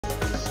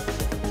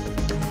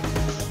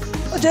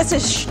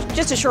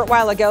Just a short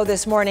while ago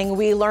this morning,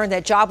 we learned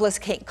that jobless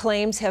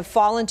claims have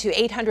fallen to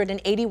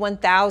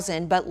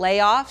 881,000, but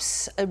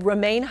layoffs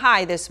remain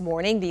high this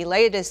morning. The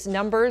latest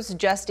numbers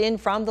just in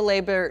from the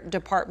Labor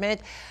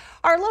Department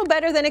are a little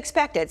better than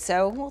expected,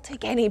 so we'll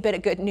take any bit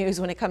of good news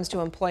when it comes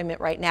to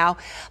employment right now.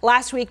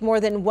 Last week,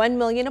 more than 1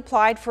 million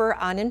applied for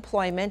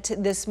unemployment.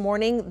 This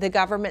morning, the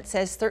government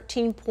says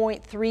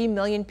 13.3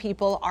 million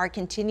people are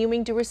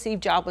continuing to receive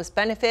jobless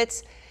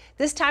benefits.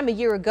 This time a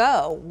year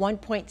ago,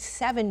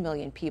 1.7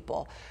 million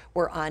people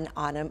were on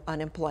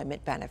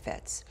unemployment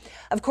benefits.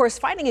 Of course,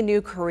 finding a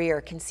new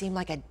career can seem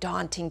like a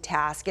daunting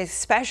task,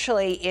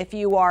 especially if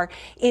you are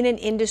in an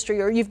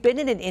industry or you've been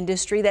in an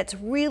industry that's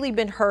really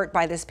been hurt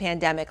by this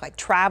pandemic, like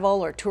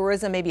travel or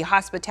tourism, maybe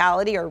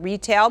hospitality or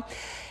retail.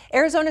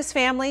 Arizona's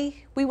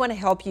family, we want to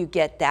help you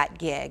get that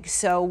gig.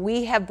 So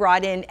we have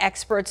brought in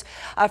experts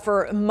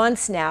for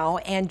months now,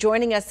 and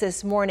joining us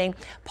this morning,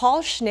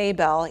 Paul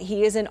Schnabel.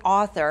 He is an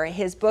author.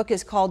 His book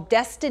is called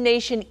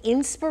Destination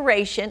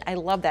Inspiration. I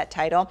love that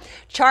title.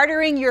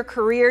 Chartering Your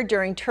Career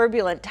During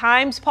Turbulent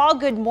Times. Paul,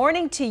 good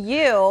morning to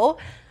you.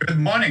 Good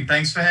morning.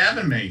 Thanks for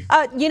having me.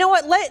 You know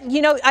what?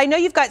 I know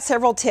you've got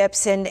several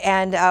tips,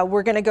 and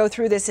we're going to go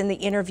through this in the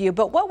interview.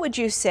 But what would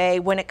you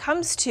say when it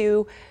comes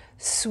to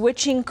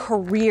switching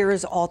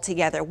careers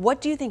altogether? What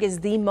do you think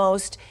is the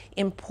most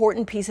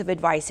important piece of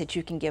advice that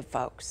you can give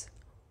folks?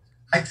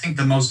 I think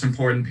the most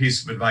important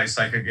piece of advice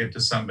I could give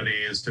to somebody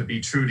is to be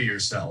true to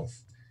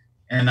yourself.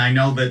 And I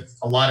know that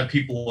a lot of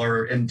people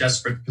are in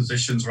desperate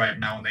positions right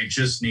now and they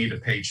just need a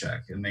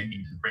paycheck and they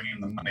need to bring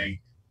in the money.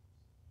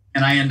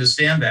 And I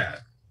understand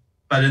that.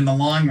 But in the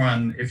long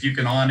run, if you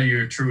can honor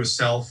your truest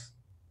self,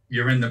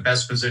 you're in the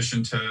best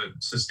position to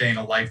sustain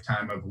a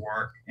lifetime of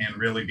work and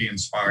really be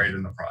inspired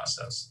in the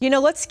process. You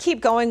know, let's keep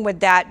going with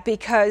that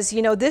because,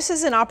 this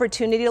is an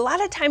opportunity. A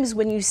lot of times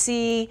when you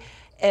see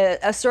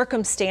a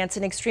circumstance,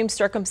 an extreme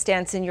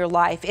circumstance in your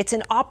life, it's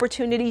an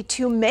opportunity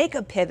to make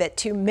a pivot,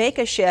 to make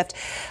a shift.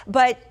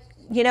 But,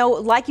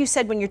 like you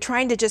said, when you're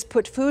trying to just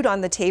put food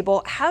on the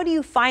table, how do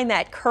you find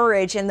that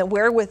courage and the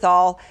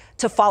wherewithal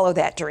to follow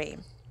that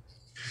dream?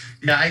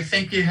 Yeah, I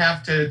think you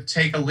have to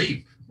take a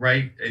leap,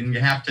 right? And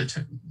you have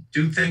to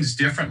do things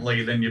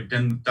differently than you've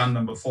done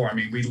them before. I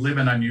mean, we live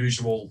in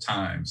unusual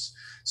times.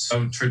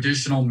 So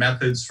traditional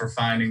methods for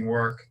finding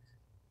work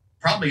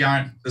probably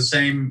aren't the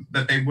same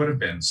that they would have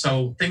been.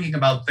 So thinking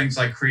about things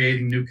like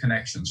creating new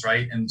connections,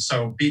 right? And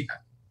so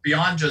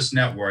beyond just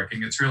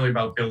networking, it's really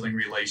about building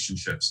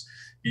relationships.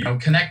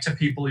 Connect to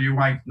people you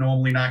might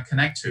normally not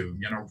connect to.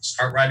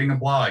 Start writing a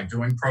blog,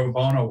 doing pro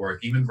bono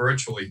work, even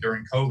virtually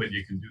during COVID,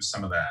 you can do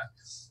some of that.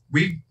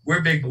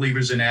 We're big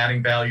believers in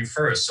adding value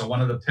first. So one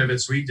of the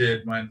pivots we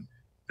did when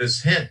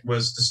this hit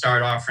was to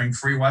start offering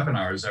free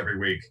webinars every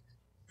week,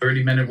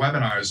 30-minute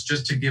webinars,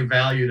 just to give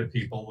value to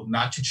people,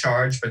 not to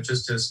charge, but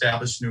just to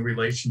establish new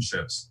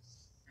relationships.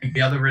 I think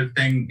the other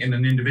thing in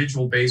an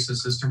individual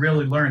basis is to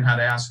really learn how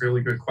to ask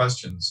really good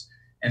questions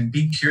and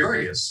be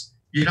curious.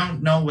 You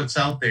don't know what's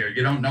out there.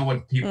 You don't know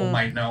what people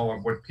might know or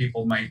what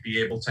people might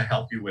be able to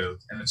help you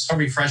with. And it's so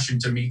refreshing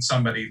to meet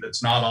somebody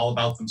that's not all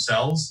about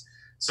themselves.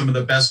 Some of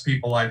the best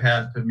people I've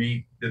had to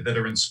meet that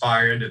are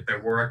inspired at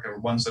their work are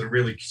ones that are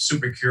really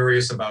super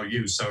curious about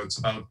you. So it's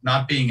about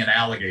not being an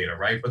alligator,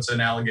 right? What's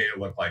an alligator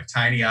look like?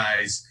 Tiny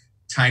eyes,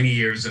 tiny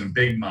ears, and a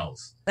big mouth.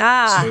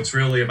 So it's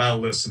really about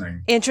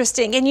listening.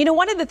 Interesting. And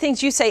one of the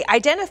things you say,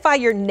 identify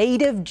your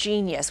native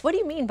genius. What do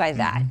you mean by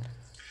that?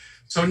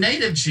 So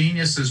native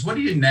genius is, what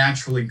are you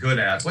naturally good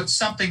at? What's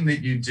something that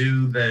you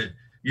do that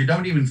you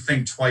don't even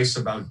think twice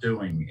about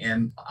doing?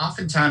 And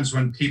oftentimes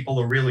when people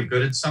are really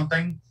good at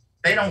something,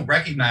 they don't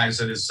recognize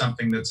it as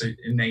something that's an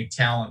innate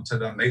talent to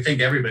them. They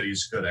think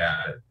everybody's good at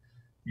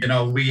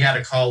it. We had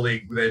a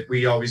colleague that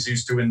we always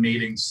used to in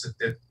meetings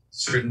at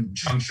certain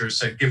junctures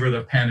said, give her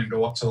the pen and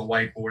go up to the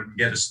whiteboard and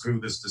get us through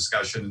this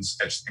discussion and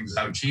sketch things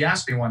out. She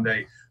asked me one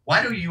day,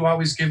 why do you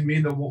always give me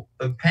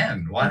the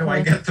pen? Why do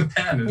I get the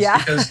pen?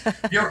 It's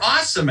because you're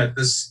awesome at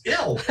this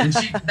skill. And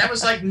that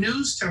was like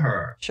news to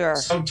her. Sure.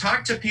 So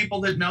talk to people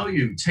that know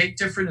you, take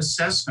different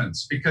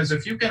assessments, because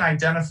if you can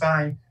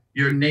identify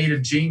your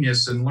native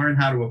genius and learn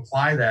how to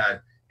apply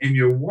that in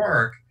your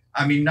work,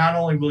 I mean, not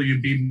only will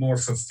you be more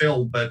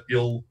fulfilled, but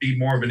you'll be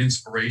more of an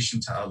inspiration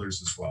to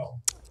others as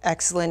well.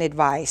 Excellent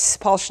advice.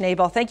 Paul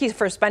Schnabel, thank you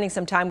for spending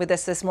some time with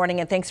us this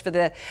morning, and thanks for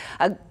the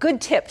good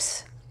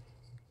tips.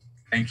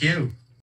 Thank you.